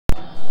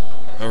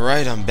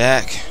Alright, I'm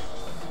back.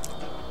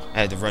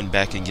 I had to run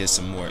back and get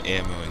some more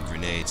ammo and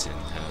grenades and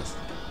health.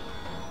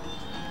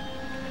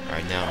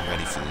 Alright, now I'm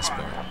ready for this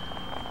part.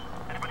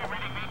 Anybody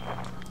reading me?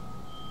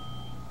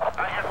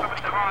 I hear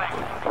somebody crying.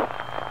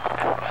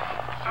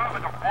 Sounds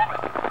like a woman.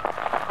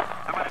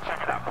 I'm gonna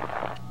check it out.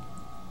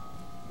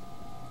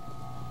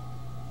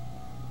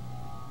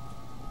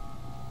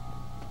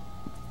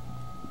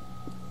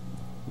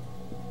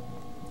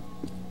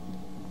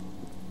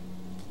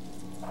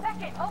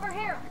 Beckett, over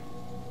here!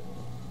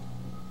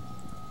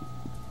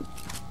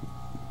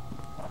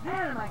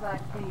 Man, am I glad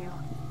to see you.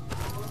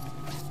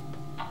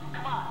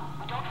 Come on,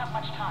 we don't have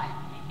much time.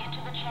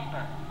 Into the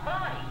chamber.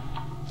 Hurry!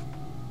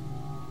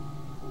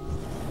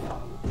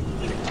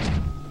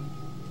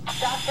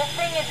 Doc, this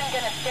thing isn't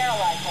gonna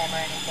sterilize him or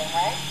anything,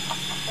 right?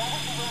 That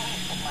was the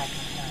least of my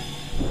concerns.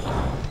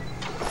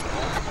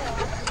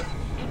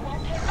 It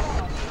won't take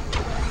long.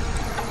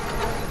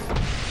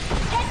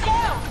 Get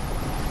down!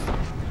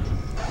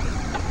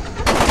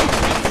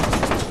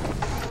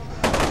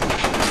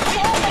 We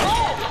have to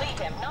move! Leave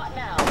him, not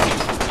now.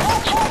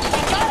 Don't charge,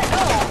 we gotta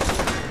go!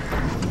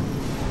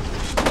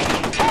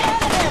 Get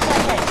out of there,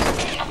 Beckett!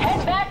 Head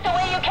back the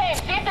way you came.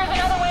 See if there's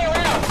another way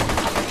around.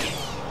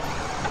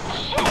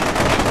 Shit!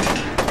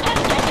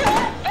 Just get your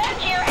ass back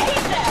here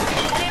ASAP!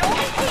 And it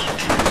only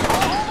takes.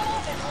 I'll hold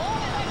off as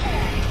long as I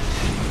can.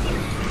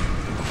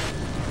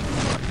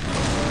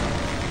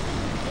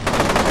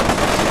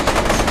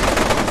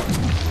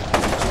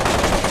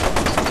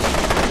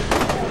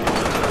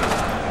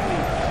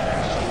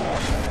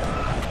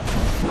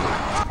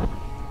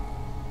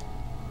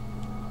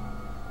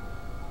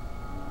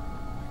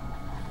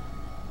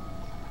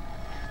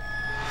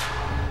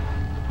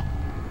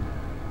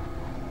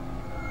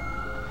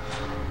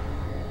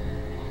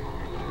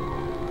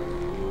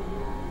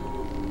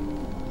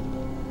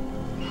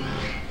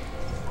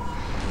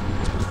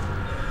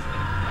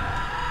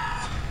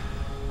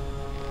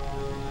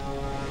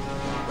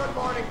 Good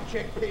morning,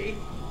 Chickpea.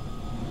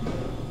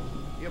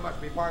 You must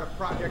be part of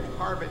Project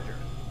Harbinger.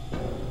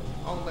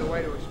 Only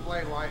way to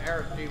explain why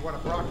Aristide would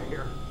have brought you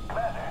here.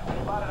 Commander, we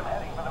spotted him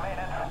heading for the main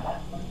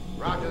entrance.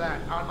 Roger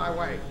that. On my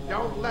way.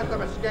 Don't let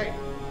them escape.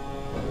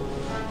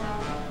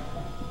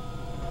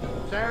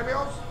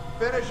 Samuels,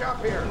 finish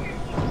up here.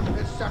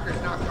 This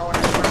sucker's not going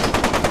anywhere.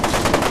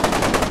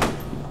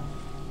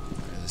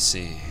 Let's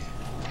see.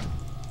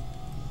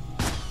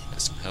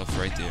 Got some health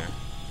right there.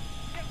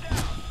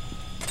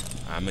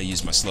 I'm gonna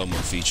use my slow-mo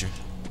feature.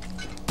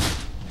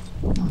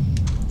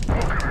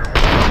 Alright.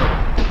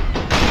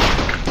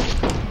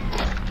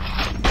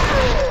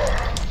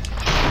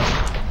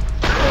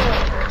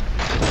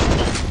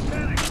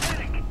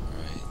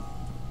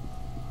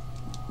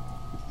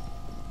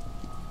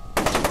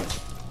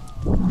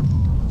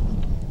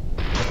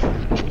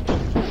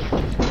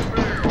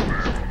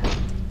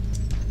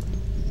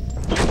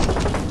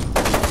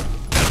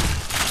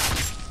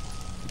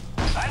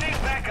 I need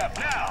backup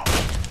now.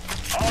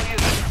 All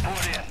units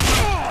report in.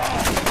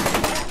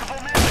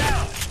 Multiple men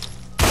down.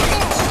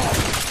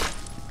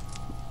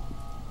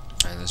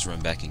 Alright, let's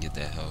run back and get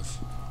that health.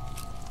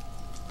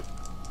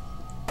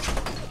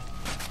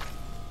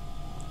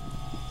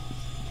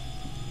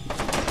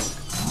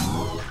 There's one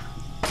more.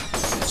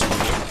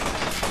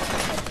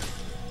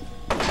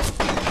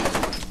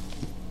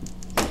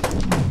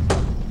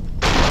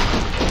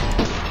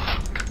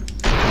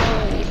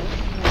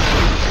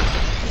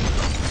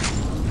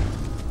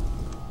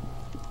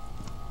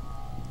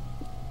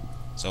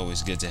 It's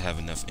always good to have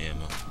enough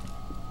ammo.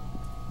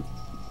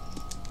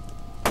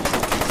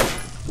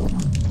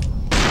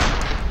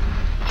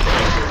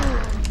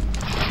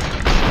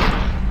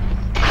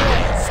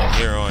 From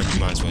here on, you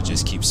might as well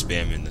just keep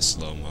spamming the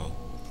slow-mo.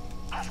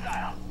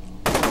 Hostile.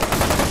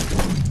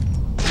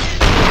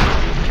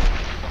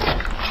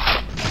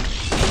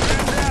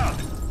 Man down.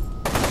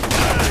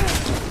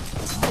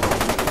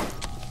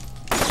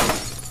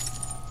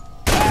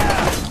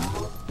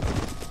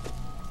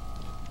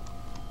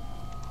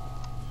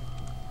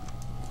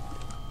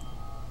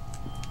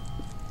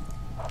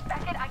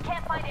 Beckett, I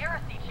can't find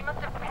Aristide. She must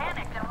have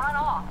panicked and run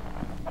off.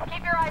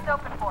 Keep your eyes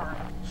open for her.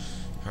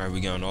 Alright,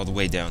 we're going all the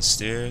way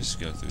downstairs.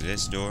 Go through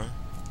this door.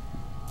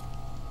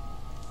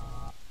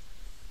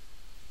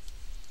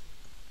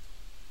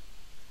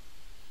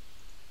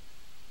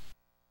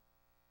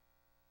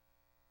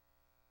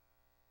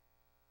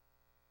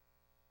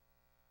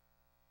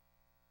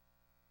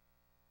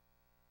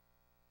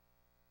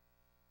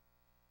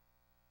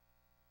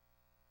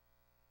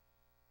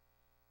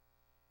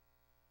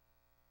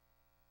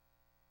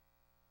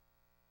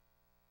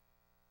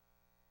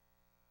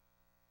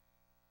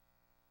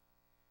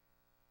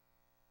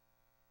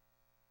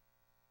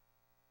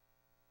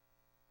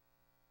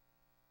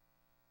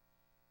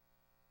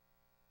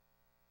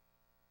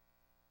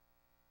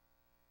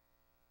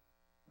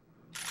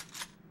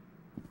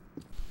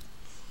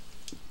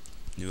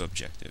 New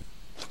objective.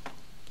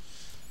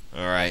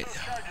 Alright.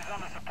 Charges on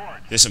the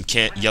support. There's some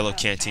yellow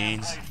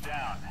canteens. Place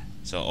down.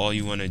 So all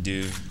you want to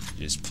do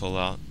is pull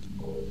out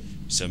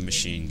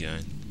submachine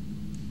gun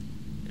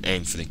and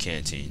aim for the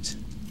canteens.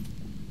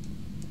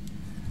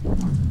 Maybe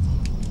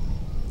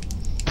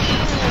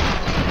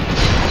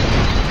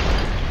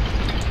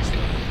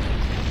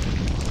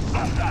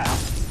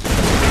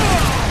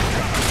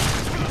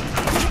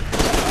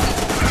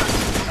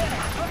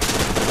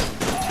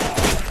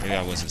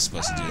I wasn't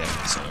supposed to do that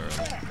one so early.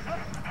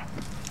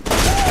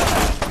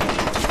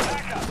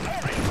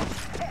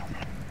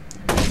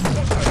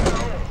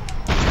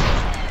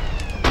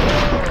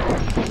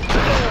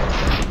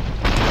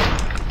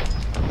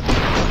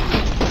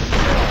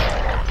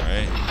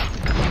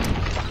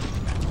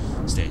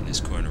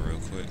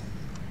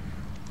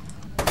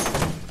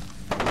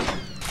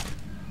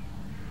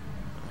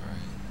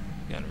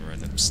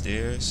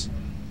 Upstairs.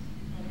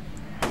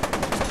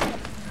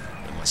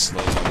 Let my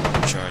slow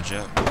mo charge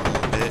up a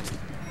little bit.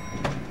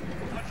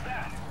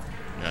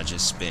 And I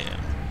just spam.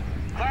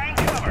 Find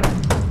cover.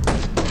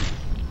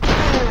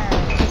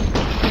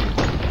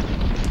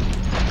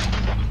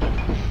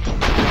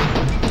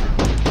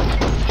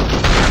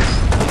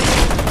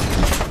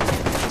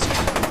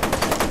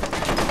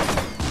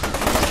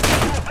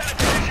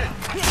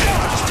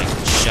 Just take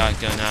the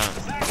shotgun out.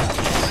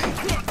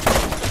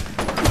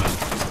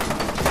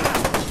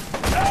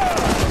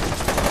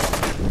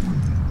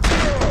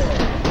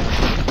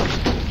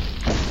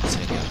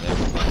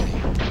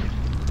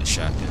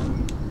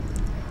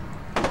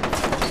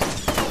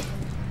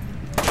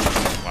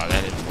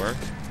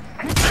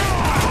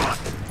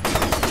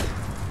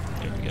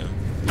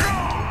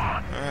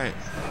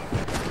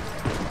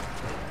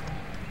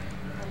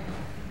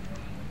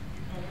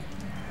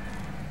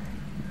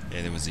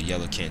 And there was a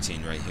yellow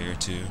canteen right here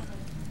too.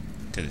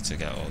 Could have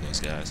took out all those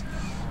guys.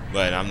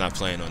 But I'm not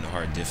playing on the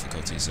hard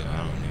difficulty, so I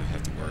don't even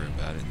have to worry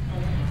about it.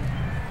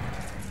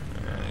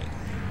 Alright.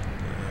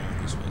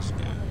 Who's supposed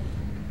to go?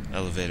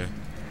 Elevator.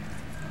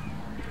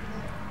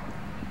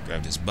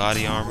 Grab this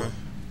body armor.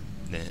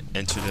 Then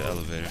enter the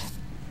elevator.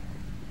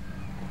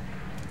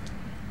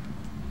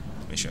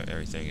 Make sure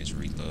everything is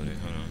reloaded.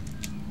 Hold on.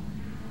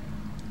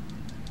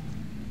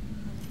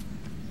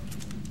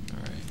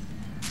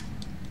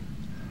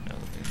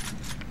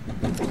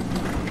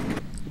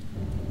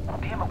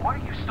 Damn it, what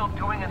are you still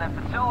doing in that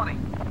facility?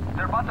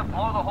 They're about to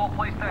blow the whole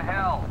place to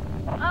hell.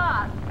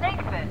 Ah,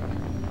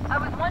 Snakefist. I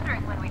was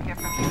wondering when we'd hear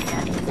from you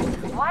again.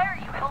 Why are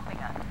you helping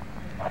us?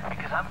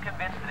 Because I'm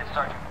convinced that if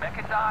Sergeant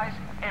Mecca dies,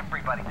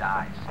 everybody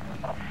dies.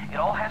 It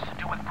all has to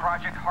do with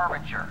Project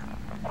Harbinger.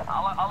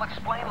 I'll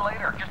explain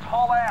later. Just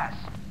haul ass.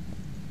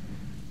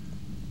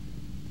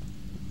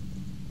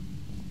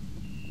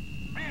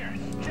 Pierce,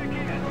 check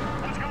in.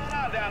 What's going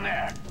on down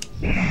there?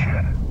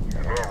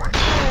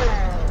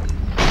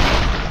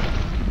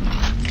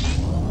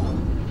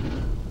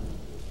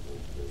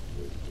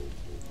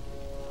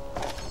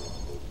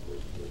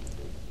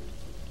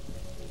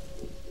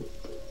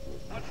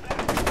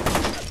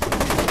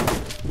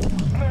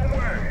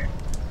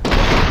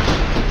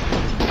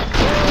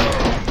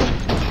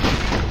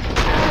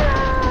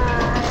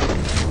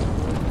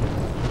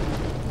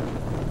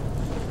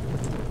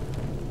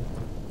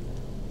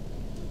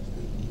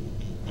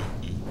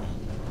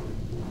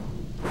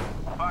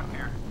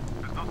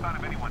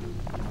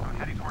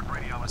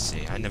 Let's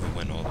see, I never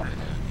went all the way down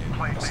here.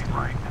 Playmate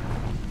right.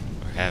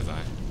 Or have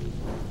I?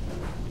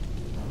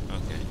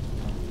 Okay.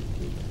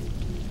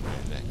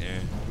 And back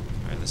there.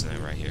 Alright, let's land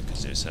right here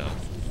because there's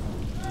health.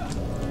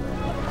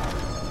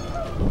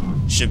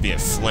 Should be a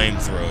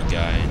flamethrower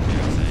guy in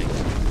there, I think.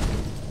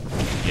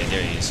 Yeah,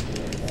 there he is.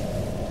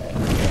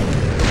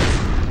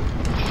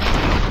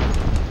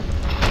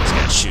 Just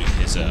gotta shoot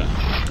his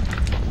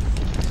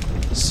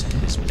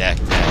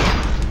backpack.